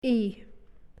I.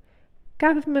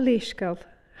 Gaf my leisgal,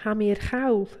 ha mi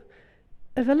chawl.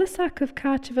 Y fel y sac of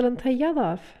cath fel yn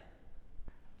taialaf.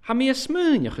 Ha mi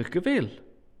smynach y gyfil.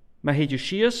 Mae heidw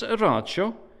sias y radio,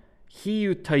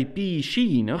 hiw tai bi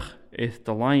sinach eith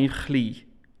dy lain chli.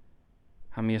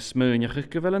 Ha mi smynach y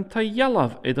gyfil yn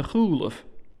taialaf edd y chwlaf.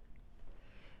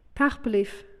 Tach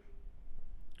belief.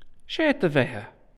 Shet y fehe.